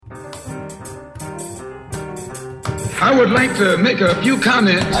I would like to make a few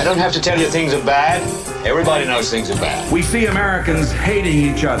comments. I don't have to tell you things are bad. Everybody knows things are bad. We see Americans hating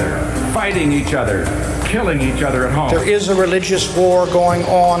each other, fighting each other, killing each other at home. There is a religious war going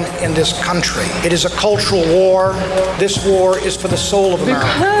on in this country. It is a cultural war. This war is for the soul of America.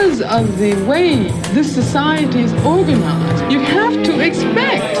 Because of the way this society is organized, you have to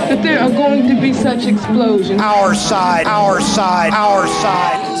expect that there are going to be such explosions. Our side, our side, our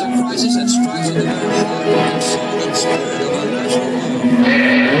side. It is a crisis that strikes at the very heart and spirit of our nation.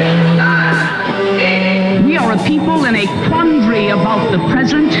 We are a people in a quandary about the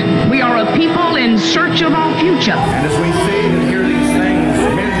present. We are a people in search of our future. And as we see and hear these things,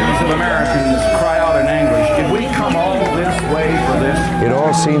 millions of Americans cry out in anguish, did we come all this way for this? It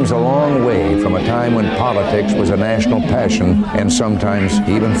all seems a long way from a time when politics was a national passion and sometimes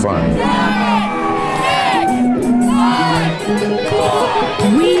even fun.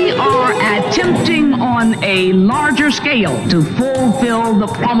 We are attempting on a larger scale to fulfill the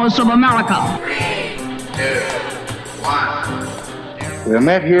promise of America. 3, 2, 1. We are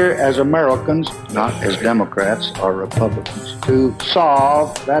met here as Americans, not as Democrats or Republicans, to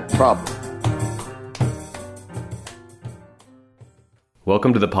solve that problem.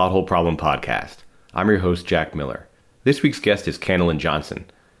 Welcome to the Pothole Problem Podcast. I'm your host, Jack Miller. This week's guest is Candolin Johnson.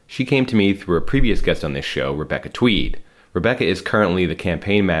 She came to me through a previous guest on this show, Rebecca Tweed. Rebecca is currently the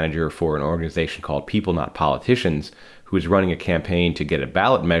campaign manager for an organization called People Not Politicians, who is running a campaign to get a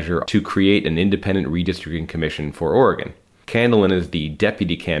ballot measure to create an independent redistricting commission for Oregon. Candolin is the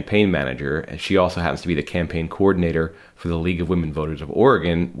deputy campaign manager, and she also happens to be the campaign coordinator for the League of Women Voters of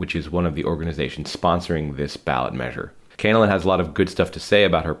Oregon, which is one of the organizations sponsoring this ballot measure. Candolin has a lot of good stuff to say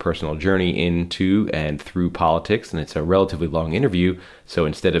about her personal journey into and through politics, and it's a relatively long interview, so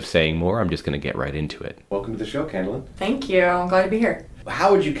instead of saying more, I'm just going to get right into it. Welcome to the show, Candolin. Thank you. I'm glad to be here.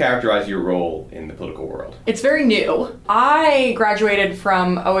 How would you characterize your role in the political world? It's very new. I graduated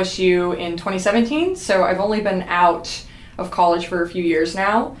from OSU in 2017, so I've only been out of college for a few years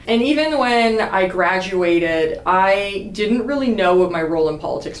now. And even when I graduated, I didn't really know what my role in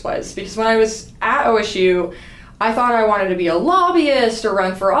politics was, because when I was at OSU, I thought I wanted to be a lobbyist or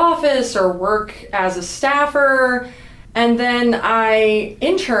run for office or work as a staffer. And then I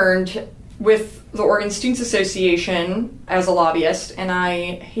interned with the Oregon Students Association as a lobbyist, and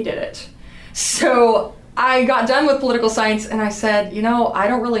I hated it. So I got done with political science and I said, I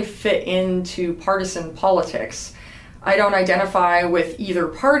don't really fit into partisan politics. I don't identify with either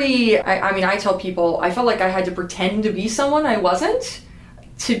party. I tell people I felt like I had to pretend to be someone I wasn't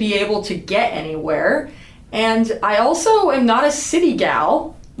to be able to get anywhere. And I also am not a city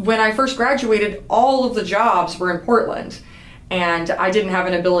gal. When I first graduated, all of the jobs were in Portland. And I didn't have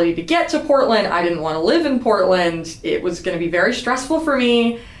an ability to get to Portland. I didn't want to live in Portland. It was going to be very stressful for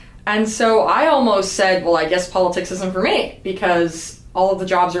me. And so I almost said, well, I guess politics isn't for me, because all of the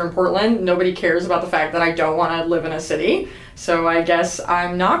jobs are in Portland. Nobody cares about the fact that I don't want to live in a city. So I guess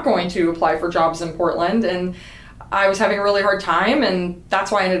I'm not going to apply for jobs in Portland. And I was having a really hard time, and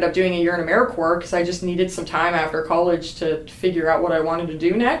that's why I ended up doing a year in AmeriCorps, because I just needed some time after college to figure out what I wanted to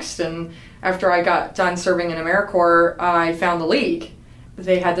do next. And after I got done serving in AmeriCorps, I found the League.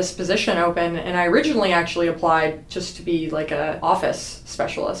 They had this position open, and I originally actually applied just to be like an office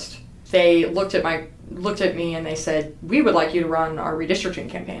specialist. They looked at me and they said, "We would like you to run our redistricting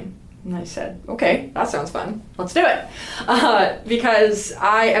campaign." And I said, okay, that sounds fun. Let's do it. Because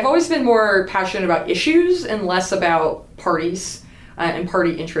I've always been more passionate about issues and less about parties and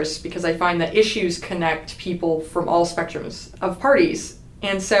party interests, because I find that issues connect people from all spectrums of parties.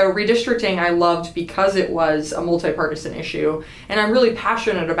 And so redistricting I loved because it was a multipartisan issue. And I'm really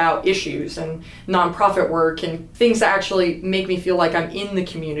passionate about issues and nonprofit work and things that actually make me feel like I'm in the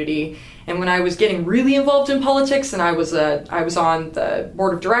community. And when I was getting really involved in politics, and I was on the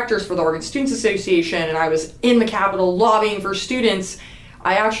board of directors for the Oregon Students Association, and I was in the Capitol lobbying for students,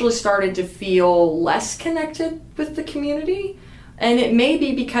 I actually started to feel less connected with the community. And it may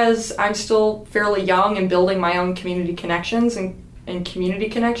be because I'm still fairly young and building my own community connections and community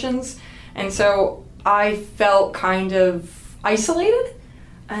connections. And so I felt kind of isolated.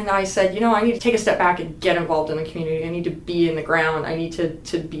 And I said, I need to take a step back and get involved in the community. I need to be in the ground. I need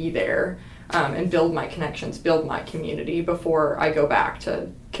to be there and build my connections, build my community before I go back to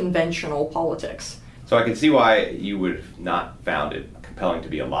conventional politics. So I can see why you would have not found it compelling to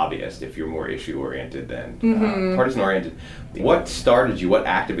be a lobbyist if you're more issue-oriented than partisan-oriented. What started you, what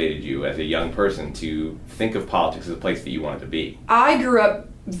activated you as a young person to think of politics as a place that you wanted to be? I grew up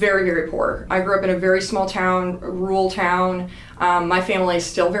very, very poor. I grew up in a very small town, a rural town. My family is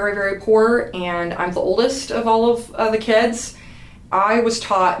still very, very poor, and I'm the oldest of all of the kids. I was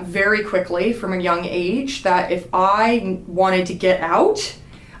taught very quickly from a young age that if I wanted to get out,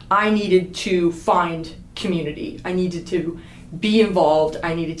 I needed to find community. I needed to be involved.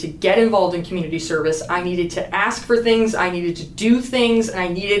 I needed to get involved in community service. I needed to ask for things. I needed to do things. And I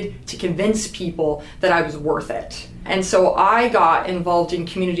needed to convince people that I was worth it. And so I got involved in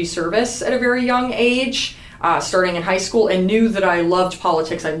community service at a very young age, starting in high school, and knew that I loved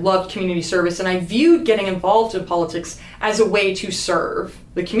politics. I loved community service. And I viewed getting involved in politics as a way to serve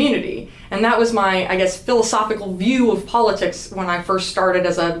the community. And that was my, I guess, philosophical view of politics when I first started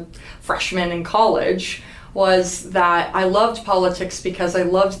as a freshman in college, was that I loved politics because I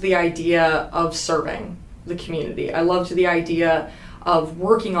loved the idea of serving the community. I loved the idea of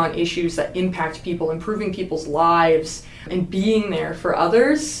working on issues that impact people, improving people's lives, and being there for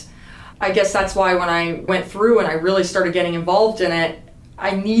others. I guess that's why when I went through and I really started getting involved in it,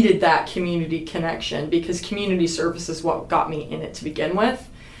 I needed that community connection, because community service is what got me in it to begin with.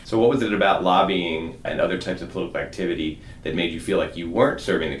 So what was it about lobbying and other types of political activity that made you feel like you weren't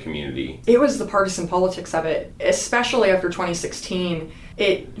serving the community? It was the partisan politics of it, especially after 2016.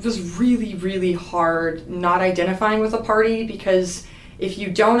 It was really, really hard not identifying with a party, because if you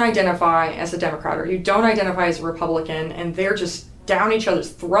don't identify as a Democrat or you don't identify as a Republican and they're just down each other's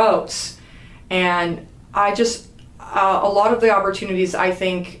throats, and I just, a lot of the opportunities, I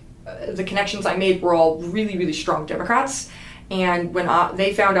think, the connections I made were all really, really strong Democrats. And when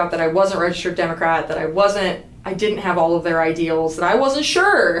they found out that I wasn't a registered Democrat, that I didn't have all of their ideals, that I wasn't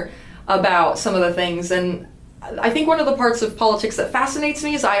sure about some of the things. And I think one of the parts of politics that fascinates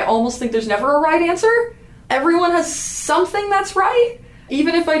me is I almost think there's never a right answer. Everyone has something that's right.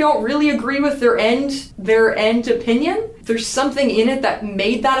 Even if I don't really agree with their end opinion, there's something in it that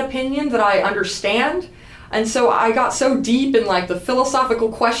made that opinion that I understand. And so I got so deep in like the philosophical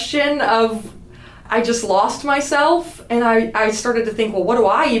question of, I just lost myself, and I started to think, well, what do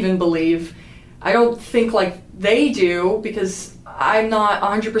I even believe? I don't think like they do, because I'm not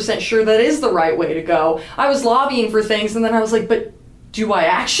 100% sure that is the right way to go. I was lobbying for things, and then I was like, but do I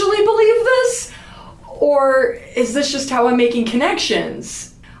actually believe this? Or is this just how I'm making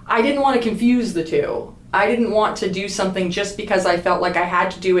connections? I didn't want to confuse the two. I didn't want to do something just because I felt like I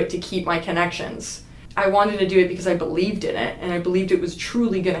had to do it to keep my connections. I wanted to do it because I believed in it, and I believed it was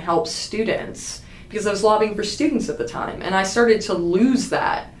truly going to help students, because I was lobbying for students at the time, and I started to lose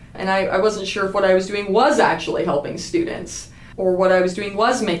that. And I wasn't sure if what I was doing was actually helping students, or what I was doing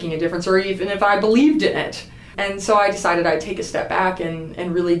was making a difference, or even if I believed in it. And so I decided I'd take a step back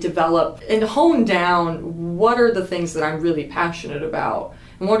and really develop and hone down what are the things that I'm really passionate about,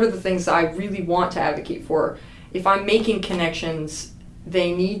 and what are the things that I really want to advocate for. If I'm making connections,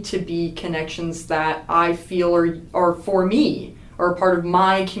 they need to be connections that I feel are for me, or part of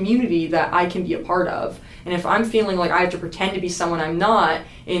my community that I can be a part of. And if I'm feeling like I have to pretend to be someone I'm not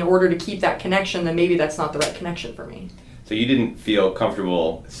in order to keep that connection, then maybe that's not the right connection for me. So you didn't feel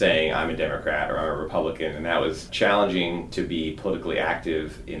comfortable saying I'm a Democrat or I'm a Republican, and that was challenging to be politically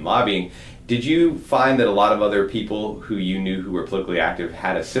active in lobbying. Did you find that a lot of other people who you knew who were politically active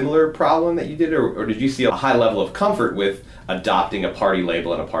had a similar problem that you did, or did you see a high level of comfort with adopting a party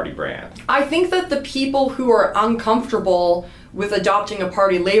label and a party brand? I think that the people who are uncomfortable with adopting a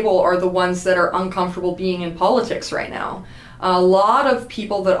party label are the ones that are uncomfortable being in politics right now. A lot of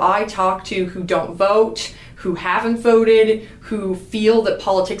people that I talk to who don't vote, who haven't voted, who feel that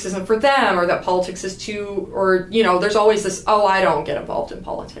politics isn't for them, or that politics is too, or, you know, there's always this, oh, I don't get involved in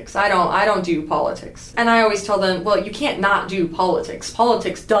politics. I don't do politics. And I always tell them, well, you can't not do politics.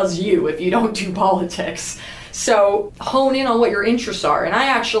 Politics does you if you don't do politics. So hone in on what your interests are. And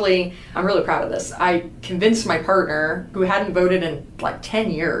I'm really proud of this. I convinced my partner, who hadn't voted in like 10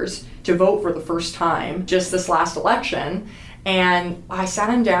 years, to vote for the first time just this last election. And I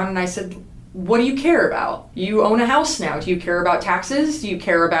sat him down and I said, what do you care about? You own a house now. Do you care about taxes? Do you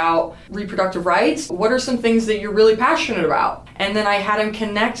care about reproductive rights? What are some things that you're really passionate about? And then I had him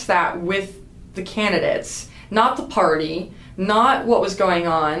connect that with the candidates, not the party, not what was going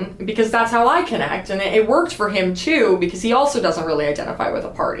on, because that's how I connect. And it worked for him too, because he also doesn't really identify with a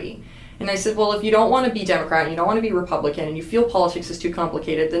party. And I said, well, if you don't want to be Democrat, and you don't want to be Republican, and you feel politics is too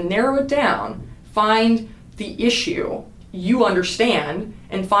complicated, then narrow it down. Find the issue you understand,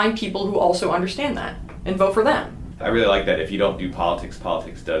 and find people who also understand that, and vote for them. I really like that. If you don't do politics,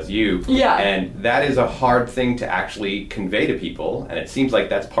 politics does you. Yeah. And that is a hard thing to actually convey to people. And it seems like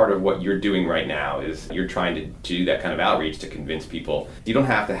that's part of what you're doing right now, is you're trying to do that kind of outreach to convince people. You don't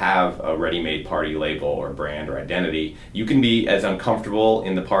have to have a ready-made party label or brand or identity. You can be as uncomfortable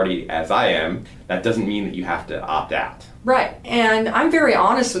in the party as I am. That doesn't mean that you have to opt out. Right. And I'm very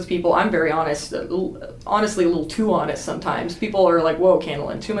honest with people. I'm very honest, honestly a little too honest sometimes. People are like, whoa,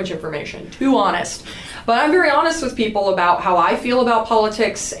 Candlin, too much information, too honest. But I'm very honest with people about how I feel about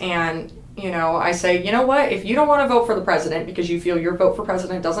politics, and I say, you know what, if you don't want to vote for the president because you feel your vote for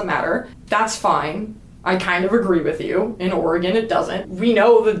president doesn't matter, that's fine. I kind of agree with you. In Oregon, it doesn't. We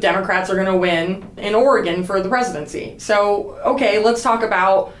know the Democrats are going to win in Oregon for the presidency. So, okay, let's talk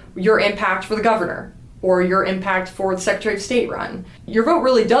about your impact for the governor or your impact for the Secretary of State run. Your vote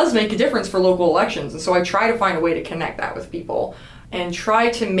really does make a difference for local elections. And so I try to find a way to connect that with people and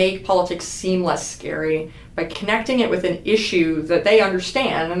try to make politics seem less scary by connecting it with an issue that they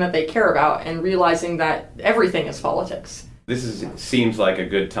understand and that they care about, and realizing that everything is politics. Seems like a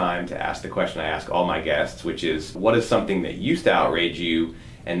good time to ask the question I ask all my guests, which is, what is something that used to outrage you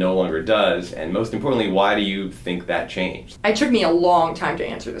and no longer does? And most importantly, why do you think that changed? It took me a long time to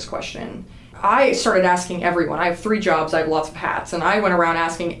answer this question. I started asking everyone. I have 3 jobs, I have lots of hats, and I went around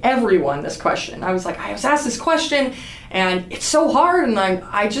asking everyone this question. I was like, I was asked this question, and it's so hard, and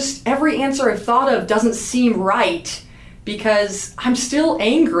I just, every answer I've thought of doesn't seem right, because I'm still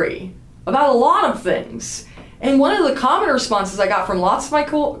angry about a lot of things. And one of the common responses I got from lots of my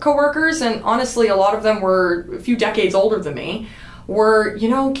coworkers, and honestly a lot of them were a few decades older than me, were,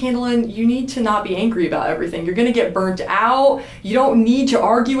 Candlin, you need to not be angry about everything. You're going to get burnt out. You don't need to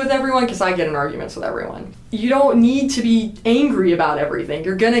argue with everyone, because I get in arguments with everyone. You don't need to be angry about everything.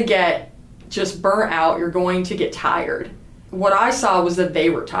 You're going to get just burnt out. You're going to get tired. What I saw was that they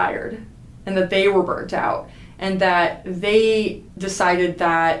were tired and that they were burnt out, and that they decided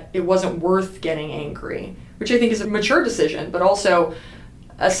that it wasn't worth getting angry, which I think is a mature decision, but also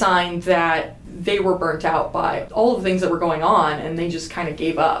a sign that they were burnt out by all the things that were going on, and they just kind of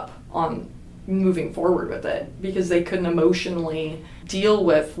gave up on moving forward with it because they couldn't emotionally deal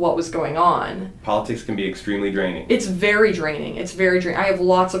with what was going on. Politics can be extremely draining. It's very draining. It's very draining. I have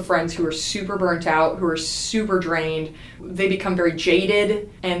lots of friends who are super burnt out, who are super drained. They become very jaded,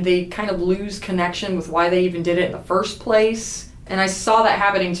 and they kind of lose connection with why they even did it in the first place. And I saw that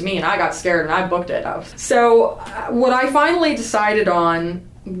happening to me, and I got scared, and I booked it. So what I finally decided on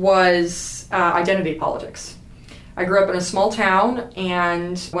was identity politics. I grew up in a small town,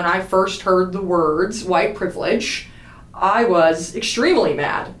 and when I first heard the words white privilege, I was extremely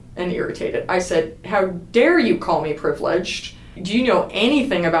mad and irritated. I said, how dare you call me privileged? Do you know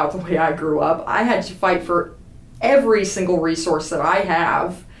anything about the way I grew up? I had to fight for every single resource that I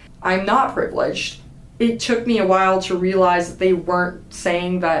have. I'm not privileged. It took me a while to realize that they weren't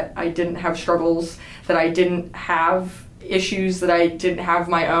saying that I didn't have struggles, that I didn't have issues, that I didn't have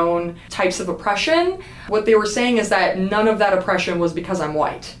my own types of oppression. What they were saying is that none of that oppression was because I'm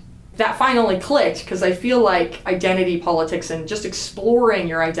white. That finally clicked, because I feel like identity politics and just exploring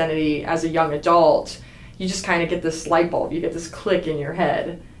your identity as a young adult, you just kind of get this light bulb, you get this click in your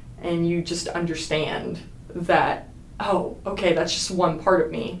head, and you just understand that, oh, okay, that's just one part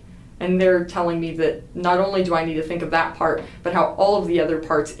of me. And they're telling me that not only do I need to think of that part, but how all of the other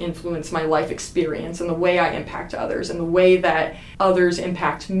parts influence my life experience and the way I impact others and the way that others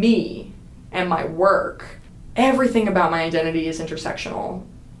impact me and my work. Everything about my identity is intersectional,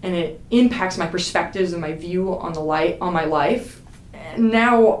 and it impacts my perspectives and my view on my life. And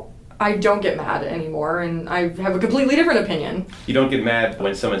now I don't get mad anymore, and I have a completely different opinion. You don't get mad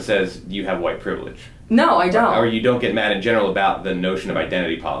when someone says you have white privilege? No, I don't. Or you don't get mad in general about the notion of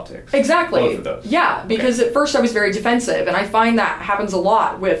identity politics? Exactly. Both of those. Yeah, because at first I was very defensive, and I find that happens a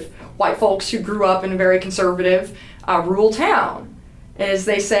lot with white folks who grew up in a very conservative rural town. Is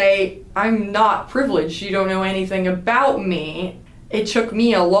they say, I'm not privileged, you don't know anything about me. It took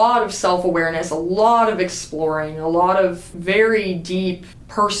me a lot of self-awareness, a lot of exploring, a lot of very deep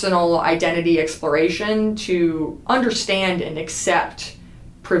personal identity exploration to understand and accept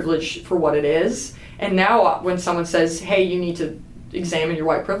privilege for what it is. And now when someone says, hey, you need to examine your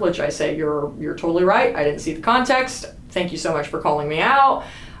white privilege, I say, you're totally right. I didn't see the context. Thank you so much for calling me out.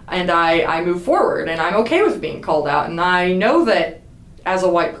 And I move forward, and I'm okay with being called out. And I know that as a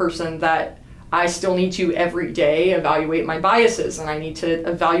white person that I still need to every day evaluate my biases, and I need to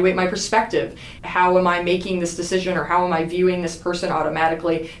evaluate my perspective. How am I making this decision, or how am I viewing this person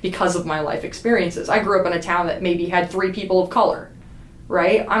automatically because of my life experiences? I grew up in a town that maybe had 3 people of color,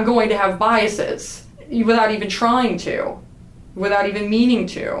 right? I'm going to have biases without even trying to, without even meaning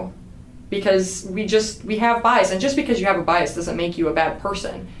to, because we have bias. And just because you have a bias doesn't make you a bad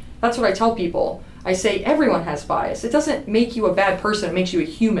person. That's what I tell people. I say everyone has bias. It doesn't make you a bad person, it makes you a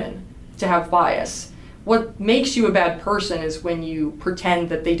human to have bias. What makes you a bad person is when you pretend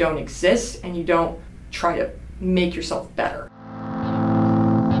that they don't exist and you don't try to make yourself better.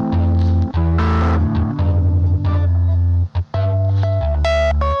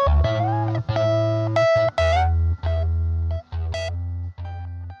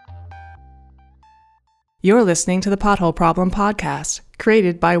 You're listening to the Pothole Problem podcast,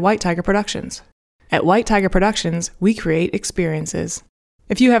 created by White Tiger Productions. At White Tiger Productions, we create experiences.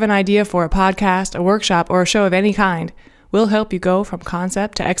 If you have an idea for a podcast, a workshop, or a show of any kind, we'll help you go from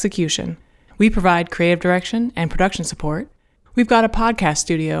concept to execution. We provide creative direction and production support. We've got a podcast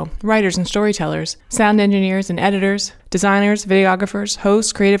studio, writers and storytellers, sound engineers and editors, designers, videographers,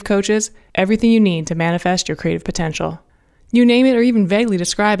 hosts, creative coaches, everything you need to manifest your creative potential. You name it or even vaguely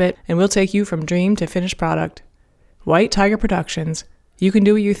describe it, and we'll take you from dream to finished product. White Tiger Productions. You can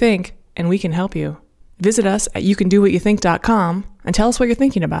do what you think, and we can help you. Visit us at youcandowhatyouthink.com and tell us what you're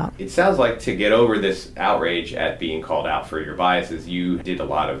thinking about. It sounds like to get over this outrage at being called out for your biases, you did a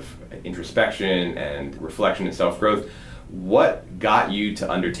lot of introspection and reflection and self-growth. What got you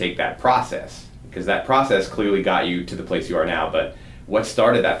to undertake that process? Because that process clearly got you to the place you are now, but what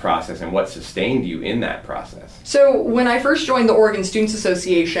started that process and what sustained you in that process? So when I first joined the Oregon Students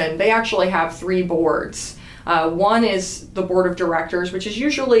Association, they actually have 3 boards. One is the board of directors, which is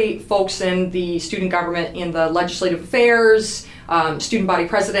usually folks in the student government, in the legislative affairs, student body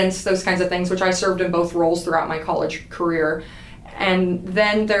presidents, those kinds of things, which I served in both roles throughout my college career. And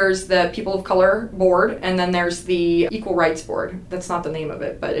then there's the People of Color board, and then there's the Equal Rights board. That's not the name of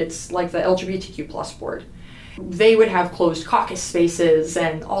it, but it's like the LGBTQ plus board. They would have closed caucus spaces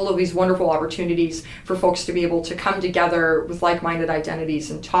and all of these wonderful opportunities for folks to be able to come together with like-minded identities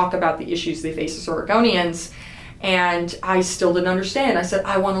and talk about the issues they face as Oregonians. And I still didn't understand. I said,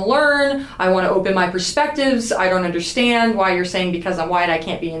 I want to learn. I want to open my perspectives. I don't understand why you're saying because I'm white I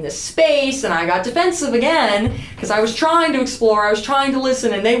can't be in this space. And I got defensive again because I was trying to explore. I was trying to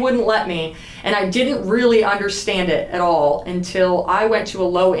listen, and they wouldn't let me. And I didn't really understand it at all until I went to a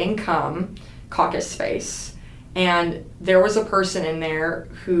low-income caucus space. And there was a person in there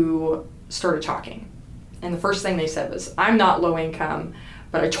who started talking. And the first thing they said was, I'm not low income,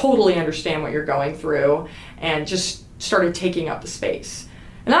 but I totally understand what you're going through, and just started taking up the space.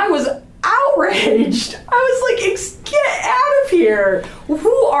 And I was outraged. I was like, get out of here.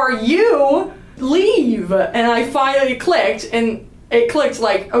 Who are you? Leave. And I finally clicked, and it clicked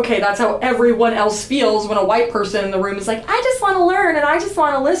like, okay, that's how everyone else feels when a white person in the room is like, I just want to learn and I just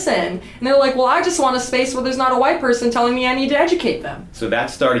want to listen. And they're like, well, I just want a space where there's not a white person telling me I need to educate them. So that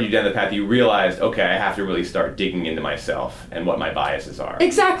started you down the path. You realized, okay, I have to really start digging into myself and what my biases are.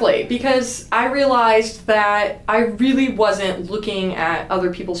 Exactly, because I realized that I really wasn't looking at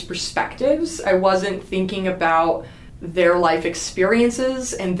other people's perspectives. I wasn't thinking about their life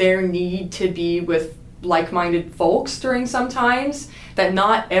experiences and their need to be with like-minded folks during some times, that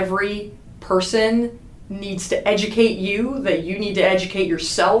not every person needs to educate you, that you need to educate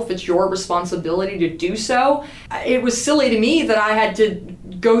yourself. It's your responsibility to do so. It was silly to me that I had to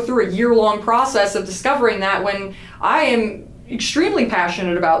go through a year-long process of discovering that when I am extremely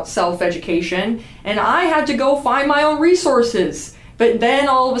passionate about self-education, and I had to go find my own resources. But then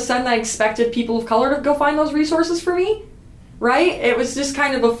all of a sudden I expected people of color to go find those resources for me. Right? It was just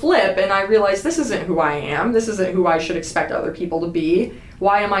kind of a flip, and I realized this isn't who I am. This isn't who I should expect other people to be.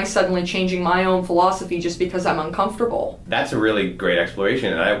 Why am I suddenly changing my own philosophy just because I'm uncomfortable? That's a really great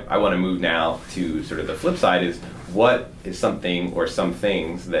exploration, and I want to move now to sort of the flip side is, what is something or some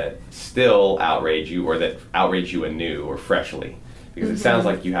things that still outrage you or that outrage you anew or freshly? Because it sounds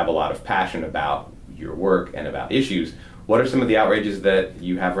like you have a lot of passion about your work and about issues. What are some of the outrages that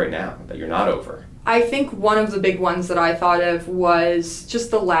you have right now that you're not over? I think one of the big ones that I thought of was just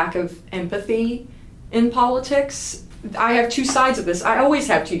the lack of empathy in politics. I have 2 sides of this. I always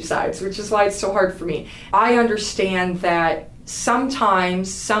have 2 sides, which is why it's so hard for me. I understand that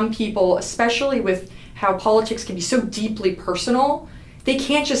sometimes some people, especially with how politics can be so deeply personal, they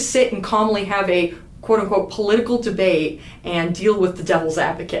can't just sit and calmly have a quote-unquote political debate and deal with the devil's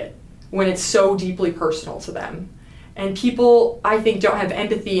advocate when it's so deeply personal to them. And people, I think, don't have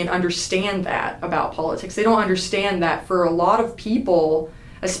empathy and understand that about politics. They don't understand that for a lot of people,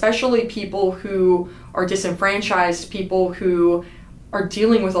 especially people who are disenfranchised, people who are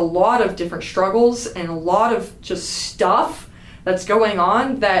dealing with a lot of different struggles and a lot of just stuff that's going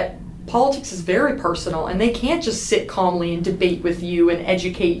on, that politics is very personal, and they can't just sit calmly and debate with you and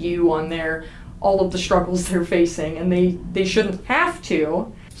educate you on all of the struggles they're facing, and they shouldn't have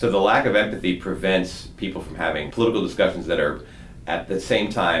to. So the lack of empathy prevents people from having political discussions that are at the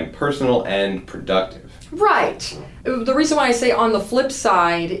same time personal and productive. Right. The reason why I say on the flip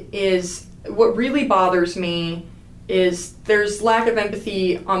side is what really bothers me is there's lack of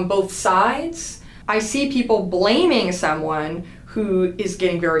empathy on both sides. I see people blaming someone who is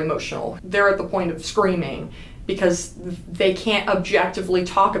getting very emotional. They're at the point of screaming because they can't objectively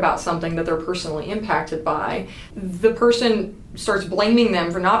talk about something that they're personally impacted by. The person starts blaming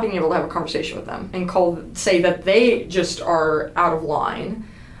them for not being able to have a conversation with them and say that they just are out of line.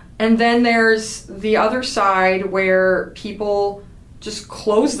 And then there's the other side where people just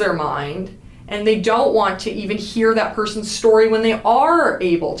close their mind and they don't want to even hear that person's story when they are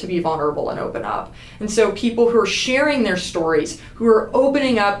able to be vulnerable and open up. And so people who are sharing their stories, who are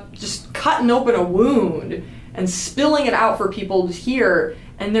opening up, just cutting open a wound and spilling it out for people to hear,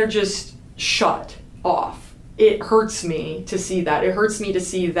 and they're just shut off. It hurts me to see that. It hurts me to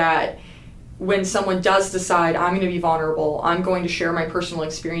see that when someone does decide, I'm going to be vulnerable, I'm going to share my personal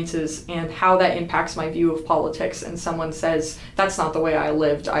experiences and how that impacts my view of politics, and someone says, that's not the way I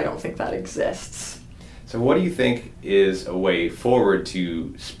lived, I don't think that exists. So what do you think is a way forward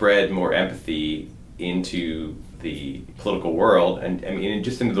to spread more empathy into the political world, and I mean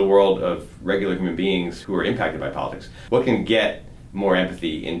just into the world of regular human beings who are impacted by politics? What can get more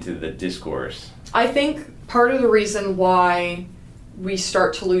empathy into the discourse? I think part of the reason why we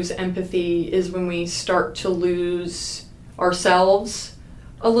start to lose empathy is when we start to lose ourselves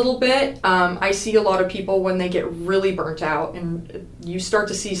a little bit. I see a lot of people when they get really burnt out, and you start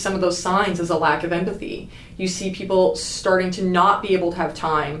to see some of those signs as a lack of empathy. You see people starting to not be able to have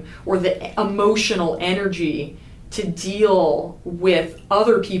time or the emotional energy to deal with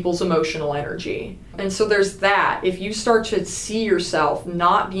other people's emotional energy. And so there's that. If you start to see yourself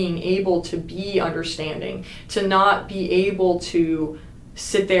not being able to be understanding, to not be able to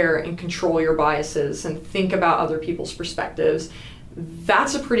sit there and control your biases and think about other people's perspectives,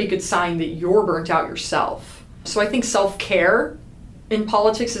 that's a pretty good sign that you're burnt out yourself. So I think self-care in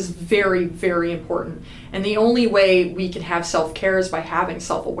politics is very, very important. And the only way we can have self-care is by having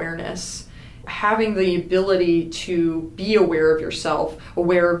self-awareness. Having the ability to be aware of yourself,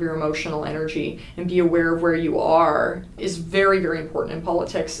 aware of your emotional energy, and be aware of where you are is very, very important in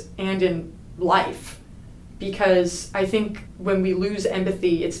politics and in life. Because I think when we lose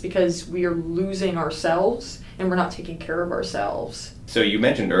empathy, it's because we are losing ourselves and we're not taking care of ourselves. So you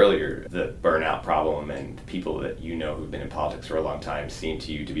mentioned earlier the burnout problem, and people that you know who've been in politics for a long time seem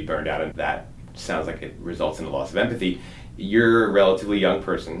to you to be burned out, and that sounds like it results in a loss of empathy. You're a relatively young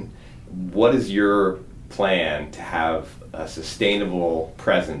person. What is your plan to have a sustainable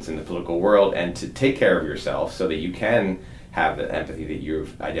presence in the political world and to take care of yourself so that you can have the empathy that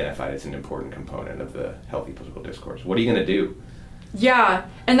you've identified as an important component of the healthy political discourse? What are you going to do? Yeah,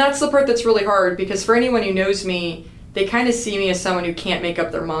 and that's the part that's really hard, because for anyone who knows me, they kind of see me as someone who can't make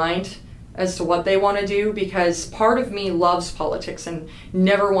up their mind as to what they want to do, because part of me loves politics and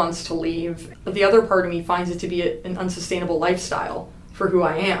never wants to leave. But the other part of me finds it to be an unsustainable lifestyle for who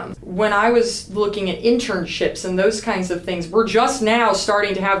I am. When I was looking at internships and those kinds of things, we're just now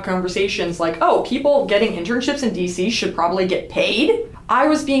starting to have conversations like, oh, people getting internships in DC should probably get paid. I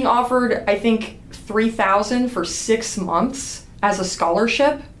was being offered, I think, $3,000 for 6 months as a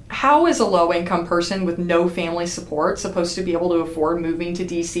scholarship. How is a low-income person with no family support supposed to be able to afford moving to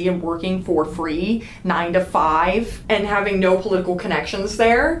DC and working for free 9 to 5 and having no political connections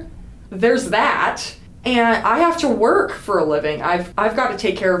there? There's that. And I have to work for a living. I've got to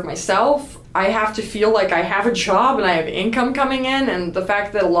take care of myself. I have to feel like I have a job and I have income coming in. And the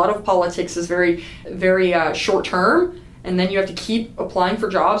fact that a lot of politics is very, very short term, and then you have to keep applying for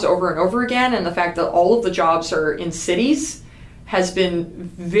jobs over and over again. And the fact that all of the jobs are in cities has been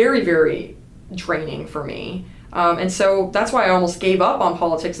very, very draining for me. And so that's why I almost gave up on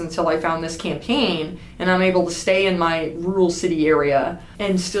politics until I found this campaign, and I'm able to stay in my rural city area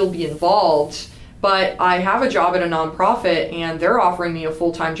and still be involved. But I have a job at a nonprofit, and they're offering me a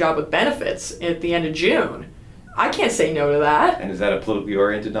full-time job with benefits at the end of June. I can't say no to that. And is that a politically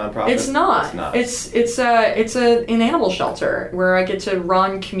oriented nonprofit? It's not. It's not. It's an animal shelter where I get to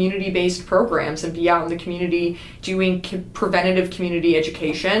run community-based programs and be out in the community doing preventative community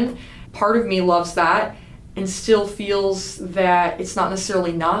education. Part of me loves that and still feels that it's not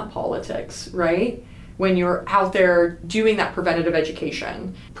necessarily not politics, right? When you're out there doing that preventative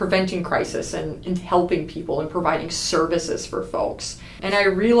education, preventing crisis and helping people and providing services for folks. And I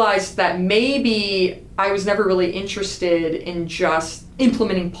realized that maybe I was never really interested in just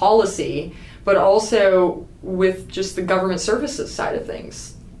implementing policy, but also with just the government services side of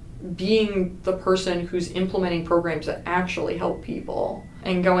things. Being the person who's implementing programs that actually help people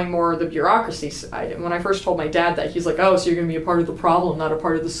and going more the bureaucracy side. And when I first told my dad that, he's like, oh, so you're going to be a part of the problem, not a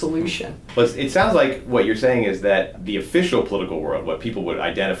part of the solution. Well, it sounds like what you're saying is that the official political world, what people would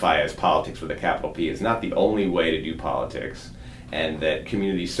identify as politics with a capital P, is not the only way to do politics, and that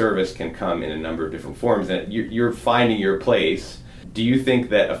community service can come in a number of different forms, and you're finding your place. Do you think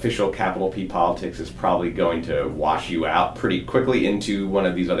that official capital P politics is probably going to wash you out pretty quickly into one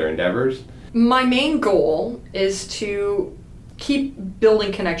of these other endeavors? My main goal is to keep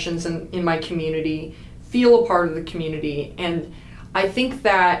building connections in my community, feel a part of the community, and I think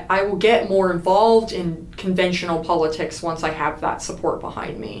that I will get more involved in conventional politics once I have that support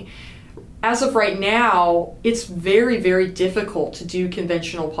behind me. As of right now, it's very, very difficult to do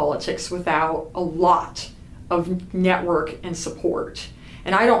conventional politics without a lot of network and support.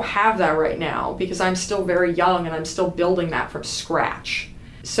 And I don't have that right now because I'm still very young and I'm still building that from scratch.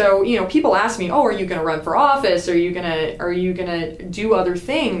 So, people ask me, are you going to run for office? Are you going to do other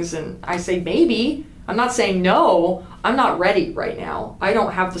things? And I say, maybe. I'm not saying no. I'm not ready right now. I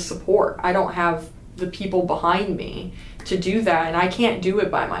don't have the support. I don't have the people behind me to do that, and I can't do it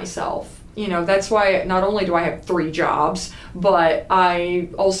by myself. That's why not only do I have 3 jobs, but I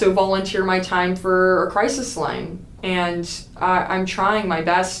also volunteer my time for a crisis line. And I'm trying my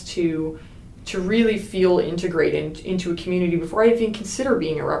best to really feel integrated into a community before I even consider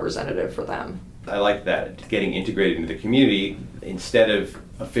being a representative for them. I like that, getting integrated into the community instead of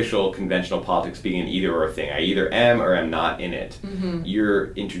official conventional politics being an either or thing. I either am or am not in it. Mm-hmm.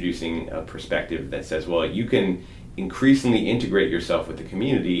 You're introducing a perspective that says, well, you can increasingly integrate yourself with the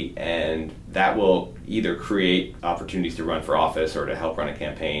community, and that will either create opportunities to run for office or to help run a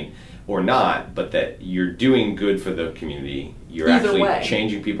campaign or not, but that you're doing good for the community. You're either actually way.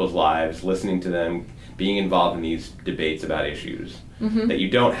 Changing people's lives, listening to them, being involved in these debates about issues. Mm-hmm. That you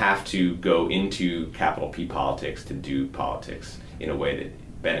don't have to go into capital P politics to do politics in a way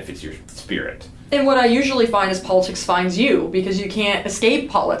that benefits your spirit. And what I usually find is politics finds you, because you can't escape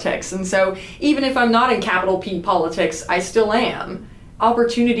politics. And so even if I'm not in capital P politics, I still am.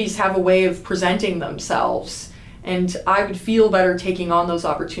 Opportunities have a way of presenting themselves. And I would feel better taking on those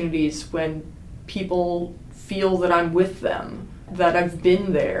opportunities when people feel that I'm with them, that I've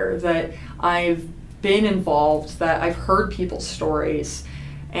been there, that I've been involved, that I've heard people's stories.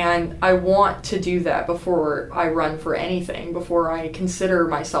 And I want to do that before I run for anything, before I consider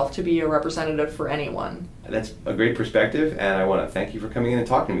myself to be a representative for anyone. That's a great perspective, and I want to thank you for coming in and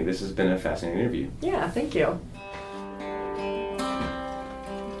talking to me. This has been a fascinating interview. Yeah, thank you.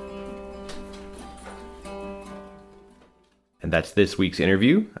 And that's this week's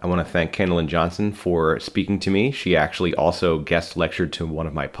interview. I want to thank Candlin Johnson for speaking to me. She actually also guest lectured to one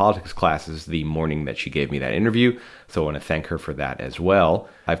of my politics classes the morning that she gave me that interview, so I want to thank her for that as well.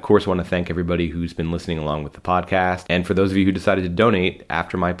 I, of course, want to thank everybody who's been listening along with the podcast, and for those of you who decided to donate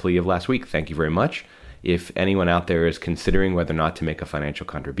after my plea of last week, thank you very much. If anyone out there is considering whether or not to make a financial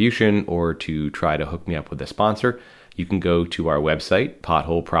contribution or to try to hook me up with a sponsor, you can go to our website,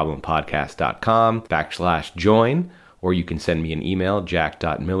 potholeproblempodcast.com/join, or you can send me an email,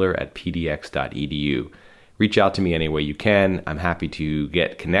 jack.miller@pdx.edu. Reach out to me any way you can. I'm happy to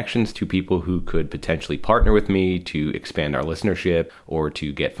get connections to people who could potentially partner with me to expand our listenership or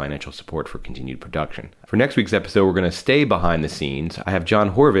to get financial support for continued production. For next week's episode, we're going to stay behind the scenes. I have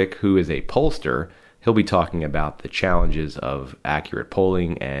John Horvick, who is a pollster. He'll be talking about the challenges of accurate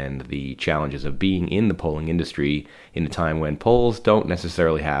polling and the challenges of being in the polling industry in a time when polls don't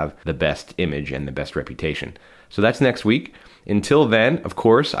necessarily have the best image and the best reputation. So that's next week. Until then, of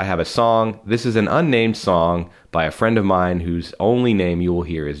course, I have a song. This is an unnamed song by a friend of mine whose only name you will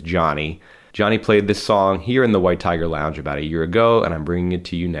hear is Johnny. Johnny played this song here in the White Tiger Lounge about a year ago, and I'm bringing it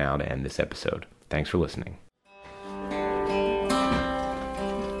to you now to end this episode. Thanks for listening.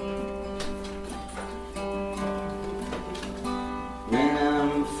 When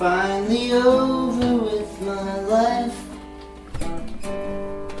I'm finally over with my life,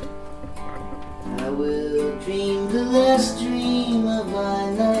 I will dream the last dream of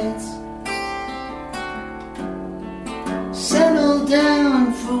our nights. Settle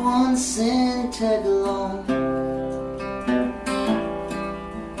down for once and tag along.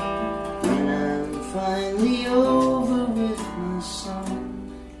 When I'm finally over with my song.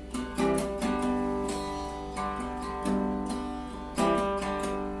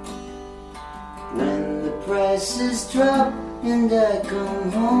 When the prices drop and I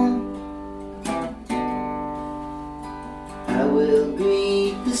come home, I will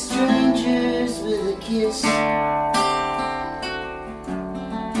greet the strangers with a kiss.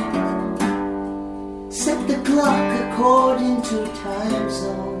 Set the clock according to time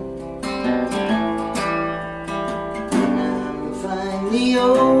zone. When I'm finally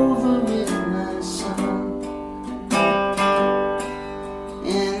over with my song.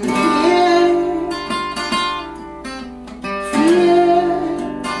 And fear,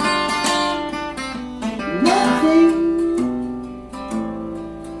 nothing.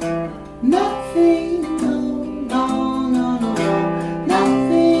 Nothing, no, no, no, no,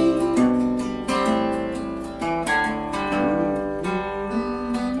 nothing.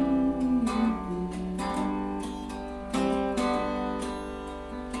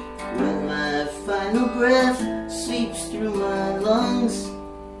 final breath sweeps through my lungs,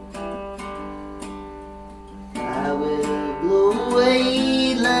 I will blow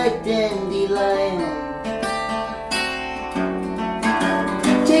away like dandelion.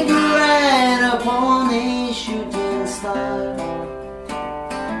 Take a ride upon a shooting star.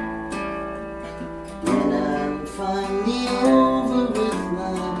 When I'm finally over with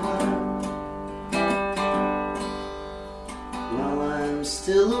my heart, while I'm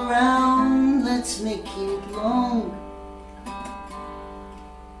still around, let's make it long.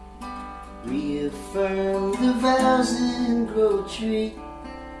 Reaffirm the vows and grow tree.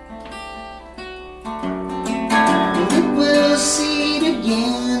 And it will seed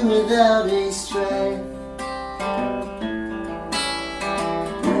again without a strife.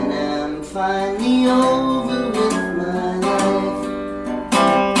 When I'm finally